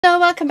So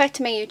welcome back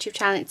to my YouTube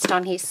channel, it's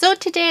Dawn here. So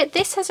today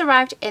this has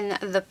arrived in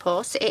the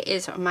post. It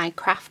is my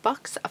craft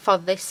box for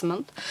this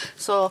month.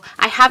 So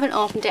I haven't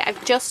opened it,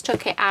 I've just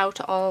took it out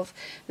of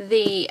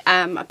the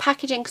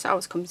packaging because it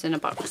always comes in a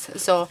box.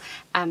 So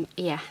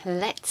yeah,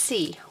 let's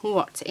see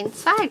what's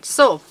inside.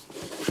 So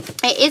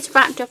it is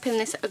wrapped up in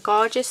this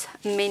gorgeous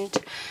mint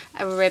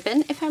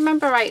ribbon. If I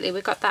remember rightly,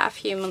 we got that a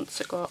few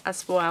months ago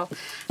as well.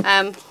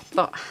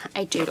 But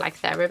I do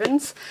like their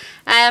ribbons.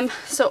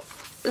 So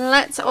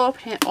let's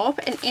open it up,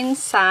 and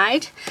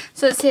inside,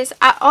 so it says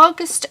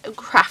August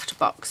craft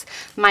box,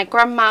 my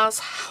grandma's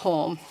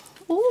home.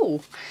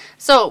 Ooh,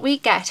 so we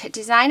get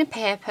designer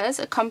papers,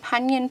 a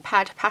companion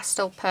pad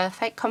pastel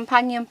perfect,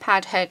 companion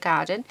pad her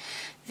garden,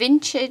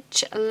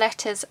 vintage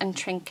letters and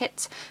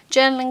trinkets,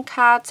 journaling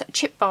cards,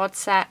 chipboard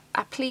set,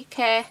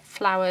 applique,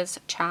 flowers,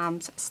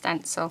 charms,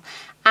 stencil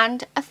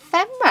and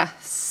ephemera.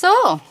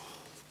 So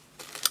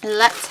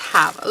let's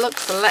have a look.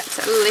 So let's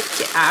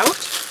lift it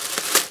out.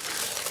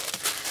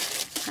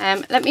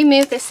 Let me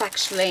move this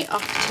actually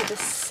off to the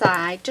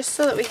side just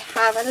so that we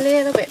have a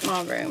little bit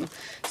more room.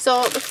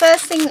 So the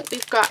first thing that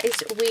we've got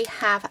is we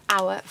have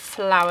our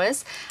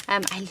flowers.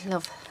 I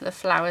love the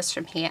flowers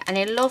from here, and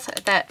I love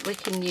that we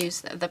can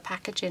use the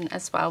packaging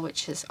as well,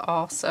 which is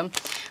awesome.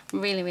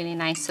 Really, really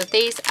nice. So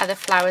these are the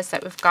flowers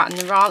that we've got, and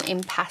they're all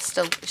in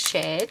pastel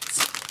shades.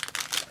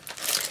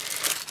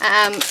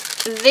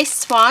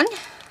 This one,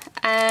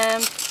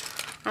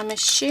 I'm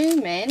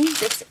assuming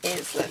this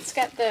is, let's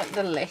get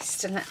the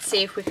list and let's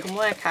see if we can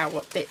work out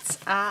what bits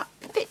are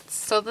bits.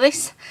 So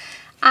this,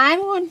 I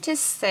want to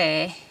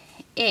say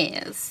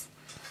is,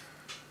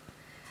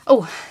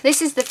 oh,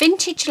 this is the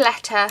vintage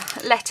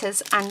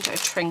letters and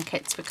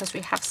trinkets, because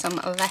we have some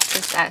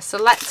letters there.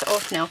 So let's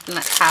open it up and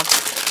let's have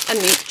a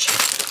mooch.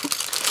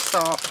 So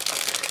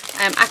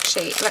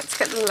actually let's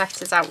get the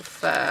letters out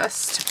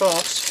first,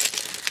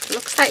 but it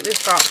looks like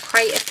we've got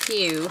quite a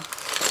few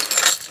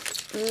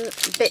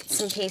bits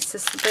and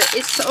pieces. There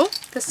is, oh,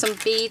 there's some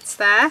beads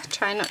there,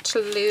 try not to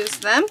lose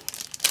them.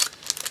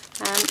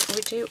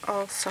 We do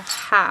also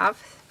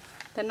have,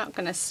 they're not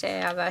going to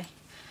stay, are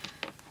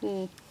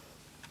they?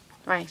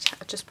 Right,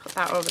 I'll just put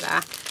that over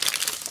there.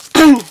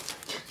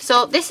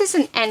 So this is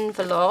an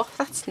envelope,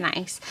 that's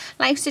nice.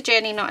 Life's a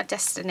journey, not a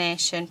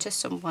destination, to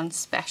someone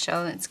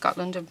special. It's got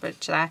London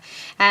Bridge there.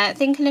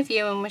 Thinking of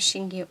you and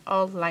wishing you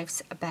all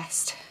life's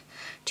best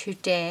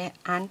today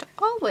and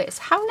always.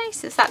 How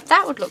nice is that?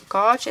 That would look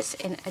gorgeous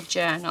in a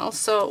journal.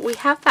 So we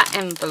have that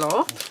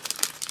envelope.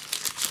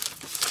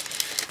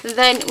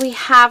 Then we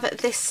have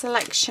this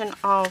selection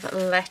of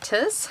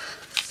letters.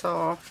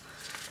 So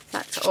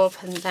let's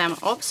open them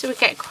up. So we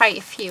get quite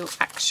a few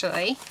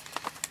actually.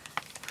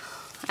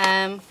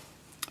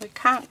 We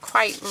can't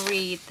quite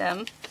read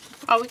them.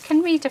 Oh, we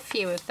can read a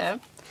few of them.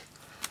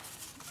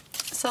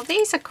 So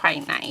these are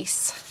quite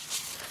nice.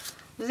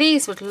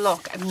 These would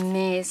look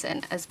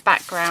amazing as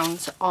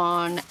backgrounds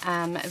on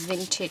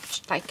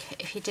vintage, like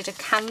if you did a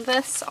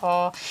canvas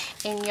or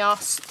in your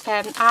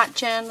art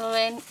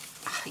journaling.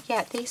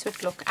 Yeah, these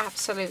would look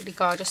absolutely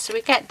gorgeous. So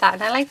we get that,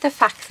 and I like the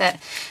fact that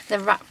they're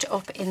wrapped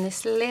up in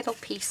this little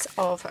piece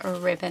of a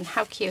ribbon.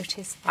 How cute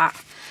is that?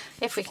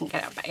 If we can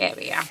get it, here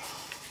we are.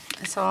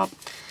 So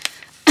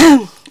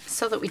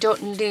so that we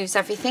don't lose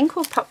everything,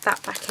 we'll pop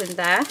that back in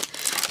there.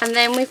 And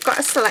then we've got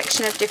a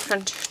selection of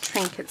different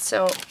trinkets.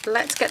 So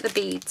let's get the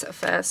beads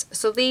first.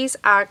 So these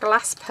are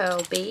glass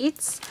pearl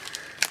beads.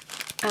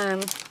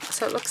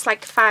 So it looks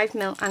like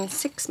 5mm and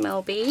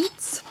 6mm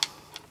beads.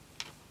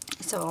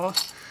 So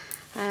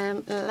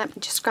let me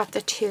just grab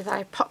the two that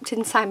I popped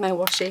inside my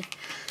washi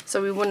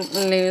so we wouldn't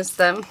lose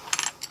them.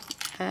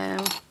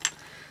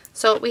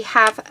 So we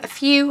have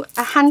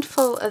a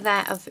handful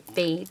there of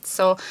beads.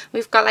 So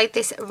we've got like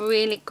this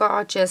really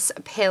gorgeous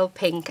pale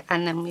pink,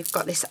 and then we've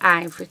got this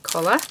ivory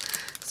colour.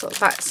 So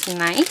that's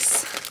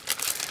nice.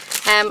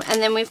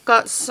 And then we've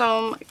got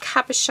some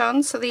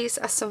cabochons. So these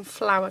are some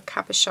flower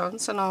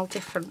cabochons and all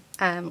different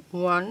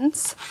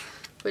ones,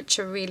 which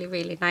are really,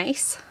 really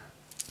nice.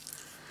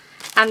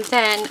 And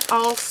then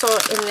also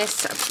in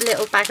this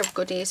little bag of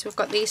goodies, we've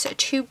got these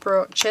two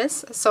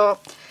brooches. So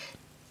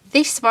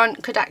this one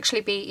could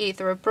actually be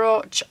either a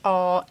brooch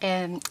or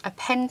a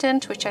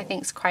pendant, which I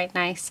think is quite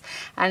nice.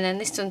 And then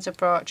this one's a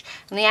brooch.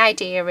 And the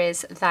idea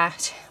is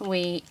that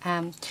we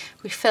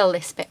fill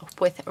this bit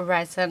up with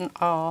resin,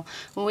 or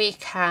we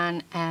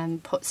can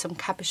put some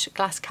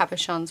glass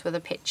cabochons with a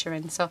picture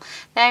in. So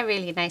they're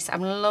really nice.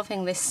 I'm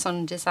loving this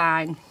sun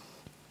design.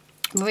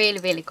 Really,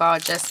 really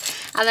gorgeous.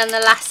 And then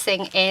the last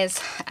thing is,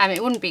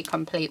 it wouldn't be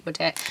complete,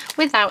 would it,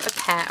 without a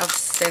pair of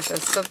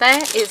scissors. So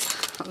there is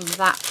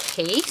that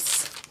piece.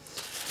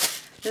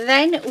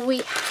 Then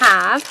we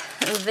have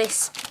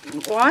this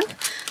one,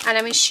 and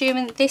I'm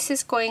assuming this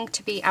is going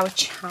to be our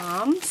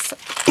charms.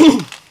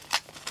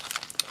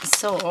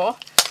 So,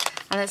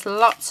 and there's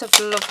lots of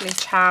lovely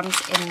charms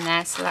in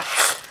there. So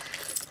that's,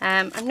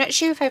 I'm not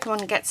sure if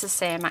everyone gets the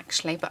same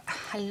actually, but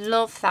I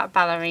love that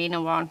ballerina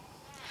one.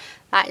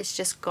 That is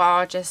just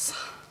gorgeous.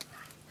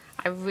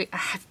 I've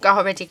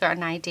already got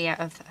an idea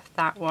of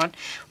that one.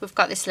 We've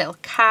got this little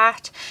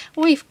cat.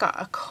 We've got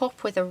a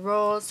cup with a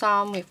rose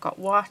on. We've got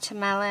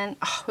watermelon.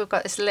 Oh, we've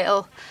got this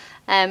little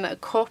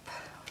cup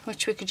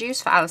which we could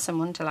use for Alice in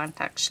Wonderland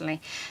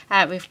actually.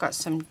 We've got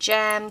some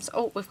gems.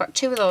 Oh, we've got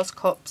 2 of those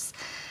cups.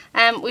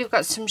 We've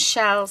got some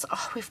shells.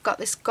 Oh, we've got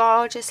this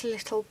gorgeous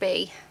little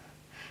bee.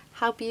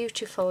 How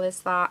beautiful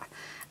is that?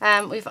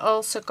 We've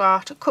also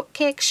got a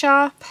cupcake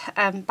shop,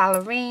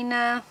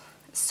 ballerina,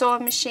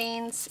 sewing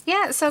machines.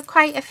 Yeah, so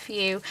quite a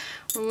few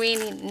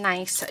really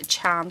nice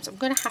charms. I'm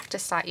going to have to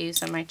start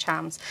using my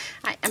charms.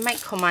 I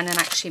might come on and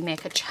actually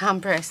make a charm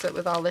bracelet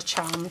with all the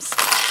charms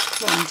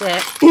one day.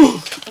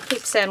 I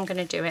keep saying I'm going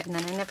to do it and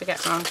then I never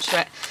get around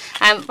to it.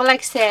 But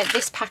like I said,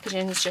 this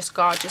packaging is just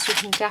gorgeous. We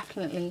can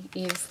definitely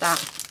use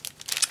that.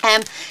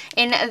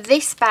 In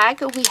this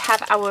bag we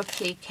have our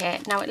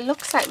applique. Now it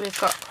looks like we've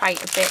got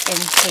quite a bit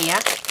in here.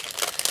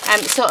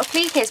 So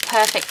applique is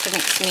perfect for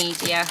mixed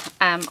media,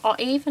 or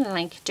even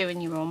like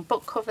doing your own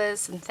book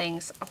covers and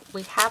things.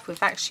 We've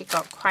actually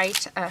got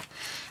quite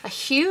a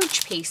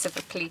huge piece of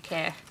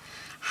applique.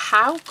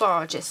 How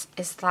gorgeous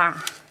is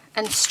that?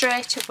 And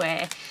straight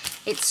away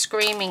it's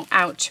screaming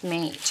out to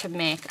me to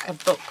make a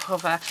book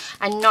cover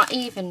and not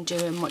even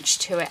doing much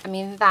to it. I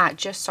mean, that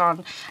just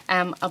on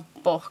a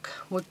book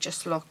would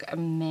just look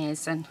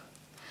amazing.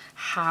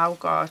 How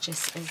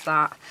gorgeous is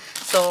that?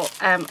 So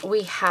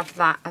we have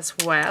that as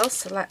well.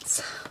 So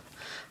let's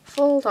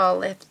fold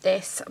all of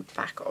this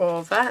back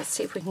over. Let's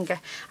see if we can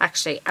get,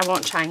 actually I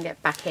won't try and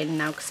get back in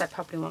now because I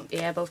probably won't be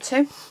able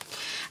to.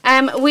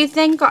 We've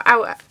then got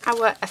our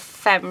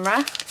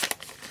ephemera.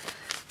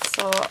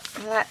 So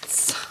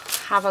let's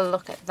have a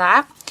look at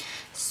that.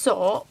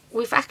 So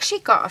we've actually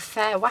got a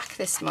fair whack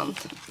this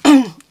month.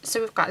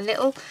 So we've got a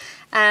little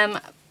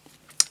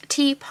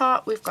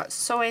teapot, we've got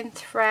sewing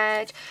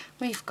thread,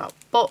 we've got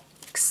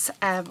books,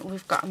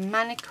 we've got a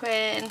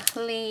mannequin,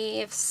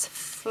 leaves,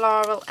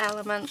 floral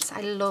elements.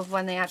 I love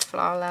when they add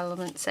floral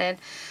elements in.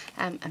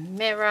 A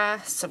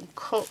mirror, some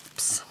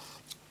cups,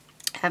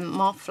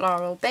 more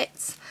floral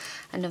bits,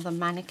 another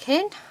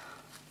mannequin,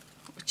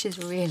 which is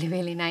really,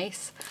 really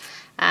nice.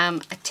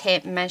 A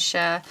tape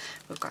measure,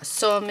 we've got a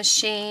sewing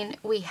machine,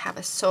 we have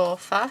a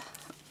sofa,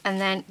 and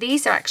then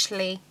these are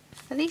actually,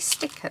 are these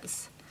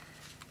stickers?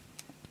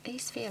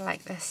 These feel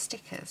like they're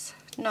stickers.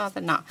 No,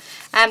 they're not.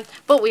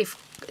 But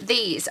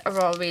these are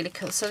all really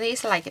cool. So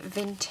these are like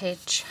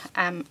vintage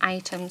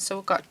items. So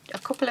we've got a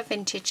couple of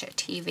vintage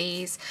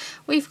TVs.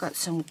 We've got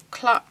some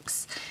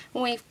clocks.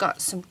 We've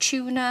got some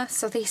tuna.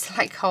 So these are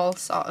like all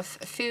sort of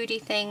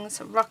foodie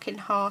things. Rocking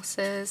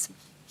horses,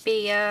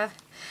 beer,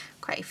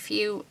 quite a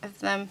few of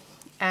them.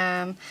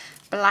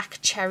 Black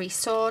cherry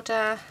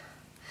soda,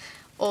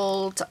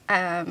 old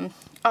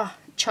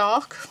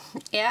chalk,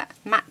 yeah,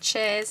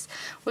 matches.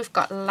 We've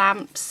got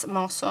lamps,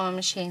 more sewing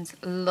machines.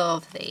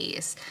 Love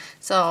these.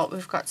 So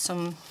we've got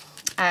some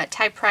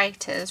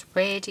typewriters,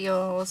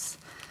 radios,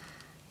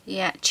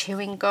 yeah,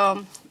 chewing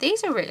gum.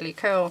 These are really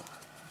cool.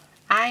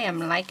 I am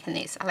liking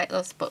these. I like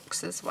those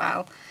books as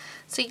well.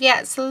 So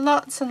yeah, it's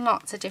lots and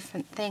lots of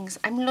different things.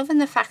 I'm loving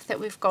the fact that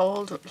we've got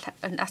old,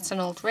 and that's an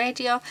old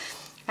radio,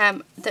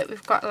 that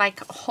we've got like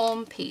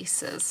home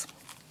pieces.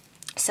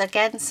 So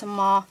again, some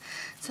more.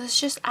 So there's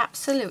just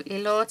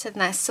absolutely loads in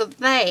there. So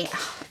they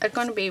are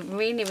going to be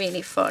really,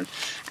 really fun,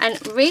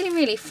 and really,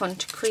 really fun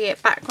to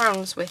create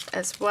backgrounds with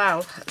as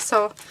well.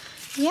 So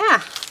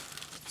yeah,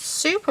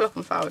 super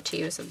looking forward to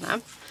using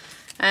them.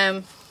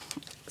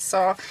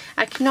 So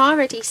I can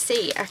already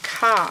see a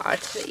card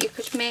that you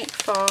could make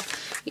for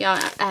your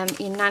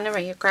nana or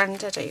your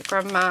granddad or your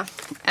grandma,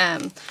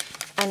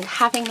 and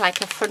having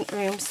like a front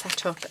room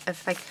set up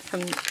of like from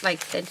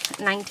like the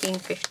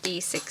 1950s,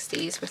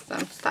 60s with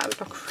them. That would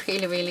look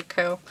really, really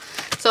cool.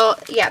 So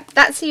yeah,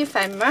 that's the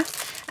ephemera.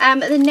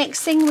 The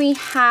next thing we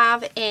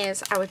have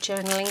is our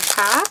journaling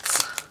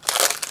cards.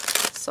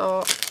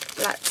 So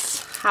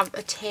let's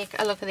take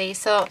a look at these.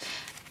 So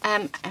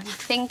I'm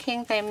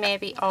thinking they may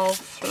be all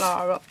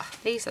floral.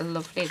 These are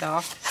lovely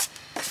though.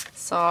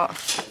 So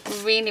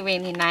really,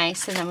 really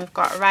nice. And then we've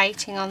got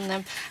writing on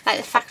them. Like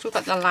the fact we've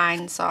got the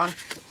lines on.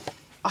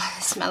 Oh,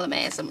 they smell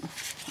amazing.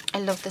 I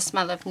love the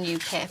smell of new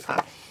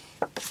paper.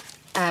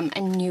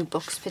 And new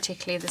books,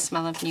 particularly the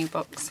smell of new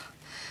books.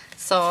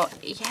 So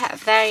yeah,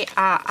 they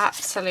are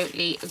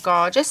absolutely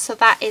gorgeous. So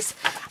that is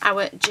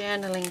our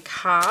journaling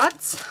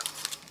cards.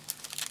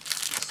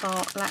 So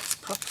let's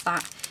put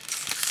that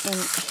in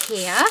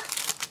here.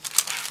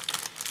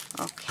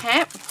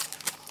 Okay.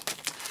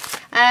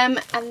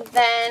 And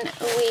then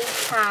we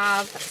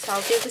have, so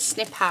I'll do the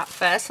snip art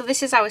first. So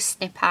this is our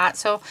snip art.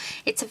 So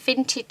it's a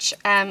vintage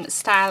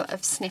style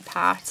of snip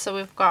art. So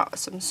we've got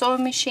some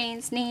sewing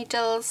machines,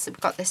 needles, we've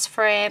got this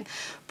frame,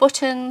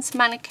 buttons,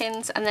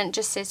 mannequins, and then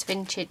just says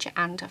vintage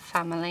and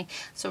family.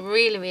 So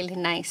really, really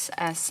nice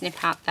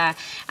snip art there.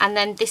 And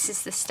then this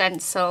is the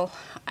stencil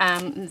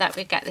that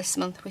we get this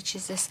month, which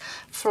is this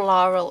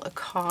floral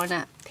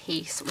corner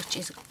piece, which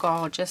is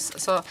gorgeous.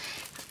 So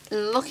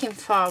looking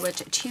forward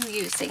to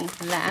using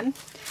them.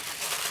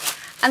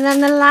 And then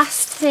the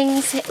last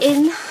things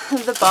in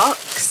the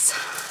box,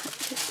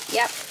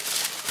 yep,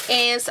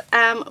 is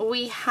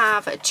we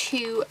have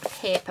 2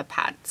 paper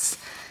pads.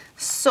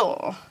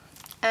 So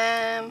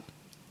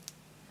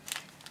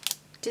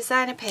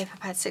designer paper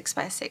pad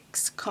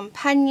 6x6,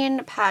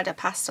 companion pad a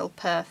pastel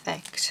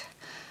perfect.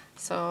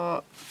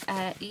 So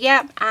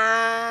yep,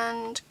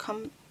 and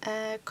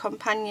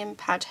companion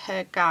pad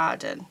her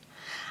garden.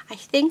 I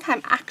think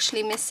I'm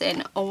actually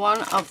missing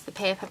one of the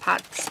paper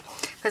pads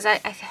because I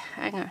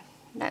hang on,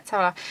 let's have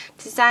a look.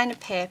 Designer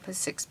paper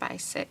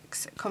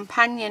 6x6,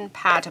 companion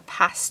pad a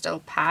pastel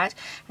pad,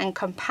 and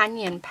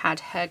companion pad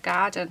her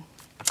garden.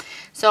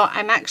 So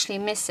I'm actually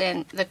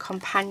missing the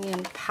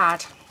companion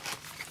pad.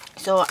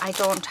 So I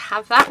don't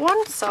have that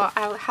one, so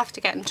I'll have to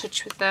get in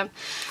touch with them.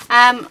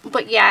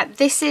 But yeah,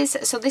 this is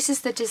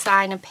the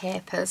designer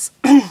papers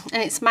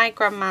and it's my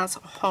grandma's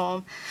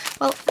home.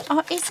 Well,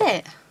 oh, is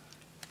it?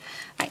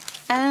 Right,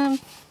 I'm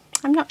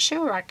not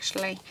sure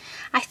actually.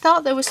 I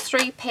thought there was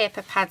 3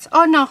 paper pads.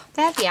 Oh no,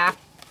 there we are.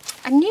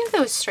 I knew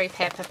there was 3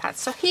 paper pads,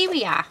 so here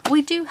we are.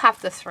 We do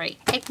have the 3.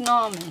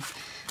 Ignore me.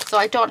 So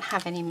I don't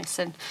have any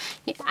missing.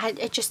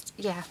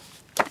 Yeah.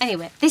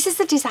 Anyway, this is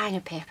the designer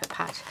paper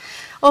pad.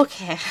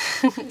 Okay,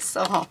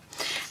 so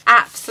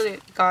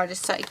absolutely gorgeous.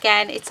 So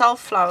again, it's all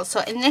floral.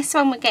 So in this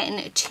one, we're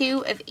getting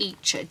 2 of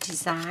each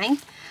design.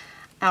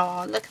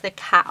 Oh, look at the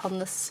cat on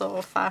the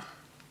sofa.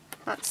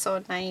 That's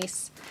so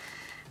nice.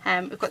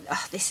 We've got,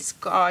 oh, this is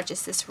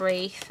gorgeous, this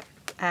wreath.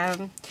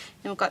 Then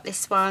we've got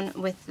this one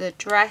with the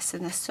dress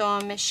and the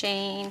sewing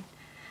machine.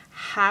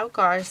 How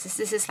gorgeous.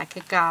 This is like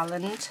a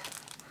garland.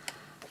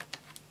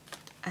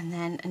 And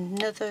then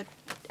another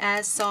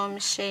sewing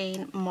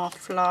machine, more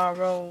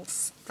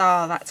florals.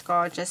 Oh, that's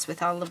gorgeous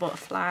with all the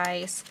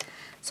butterflies.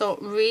 So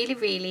really,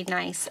 really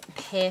nice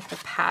paper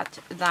pad,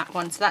 that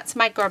one. So that's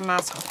my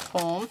grandma's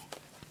home.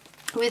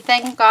 We've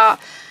then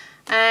got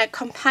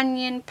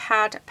companion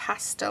pad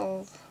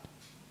pastel.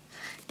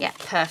 Yeah,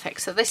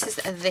 perfect. So this is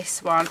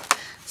this one.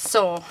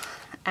 So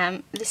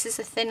this is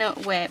a thinner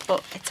weight,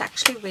 but it's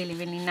actually really,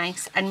 really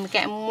nice. And we're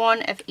getting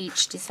 1 of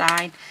each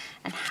design.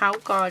 And how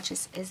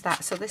gorgeous is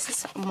that? So this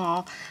is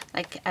more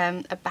like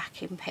a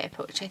backing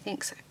paper, which I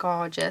think is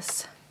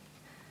gorgeous.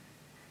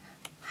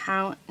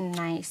 How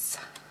nice.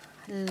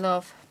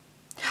 Love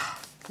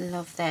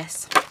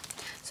this.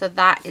 So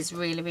that is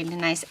really, really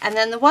nice. And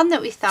then the one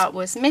that we thought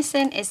was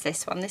missing is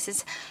this one. This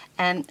is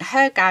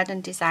her garden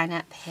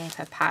designer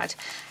paper pad.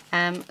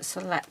 So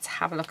let's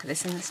have a look at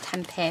this. And there's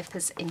 10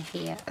 papers in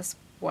here as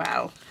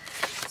well.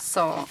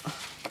 So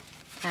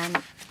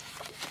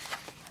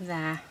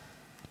there.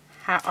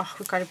 Oh,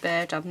 we've got a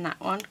bird on that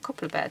one. A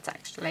couple of birds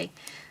actually.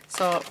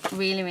 So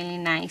really, really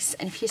nice.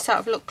 And if you sort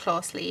of look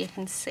closely, you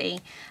can see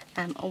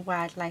a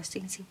wildlife. So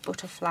you can see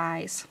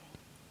butterflies.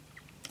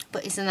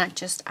 But isn't that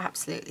just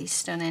absolutely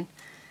stunning?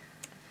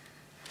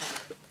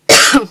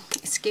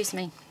 Excuse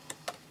me.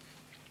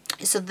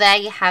 So there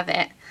you have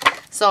it.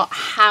 So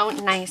how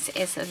nice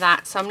is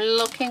that? So I'm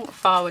looking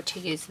forward to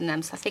using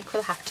them. So I think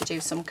we'll have to do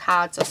some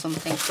cards or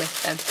something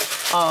with them,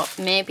 or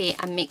maybe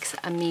a mix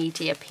a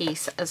media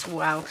piece as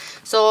well.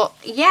 So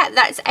yeah,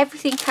 that's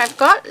everything I've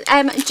got.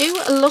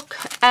 Do look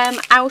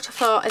out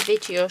for a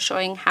video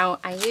showing how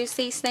I use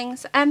these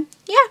things. And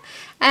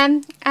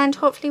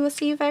hopefully we'll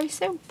see you very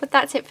soon. But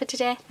that's it for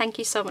today. Thank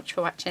you so much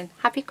for watching.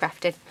 Happy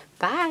crafting.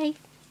 Bye.